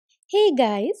Hey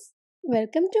guys,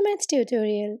 welcome to Maths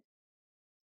tutorial.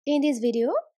 In this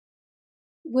video,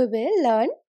 we will learn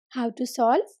how to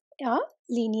solve a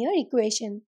linear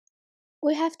equation.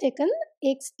 We have taken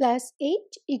x plus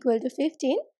 8 equal to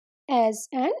 15 as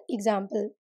an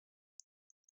example.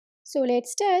 So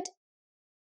let's start.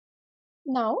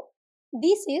 Now,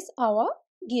 this is our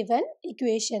given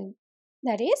equation.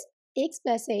 That is, x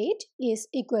plus 8 is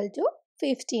equal to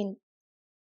 15.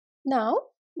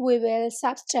 Now, we will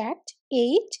subtract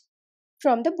 8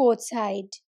 from the both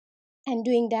sides. And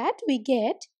doing that, we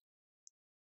get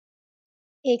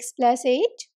x plus 8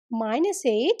 minus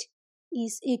 8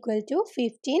 is equal to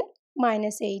 15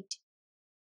 minus 8.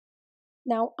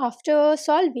 Now, after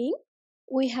solving,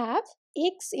 we have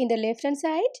x in the left hand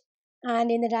side and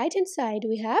in the right hand side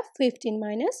we have 15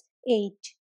 minus 8.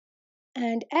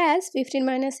 And as 15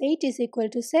 minus 8 is equal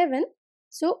to 7,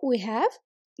 so we have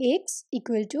x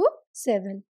equal to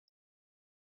 7.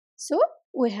 So,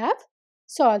 we have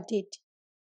solved it.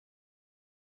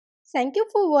 Thank you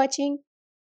for watching.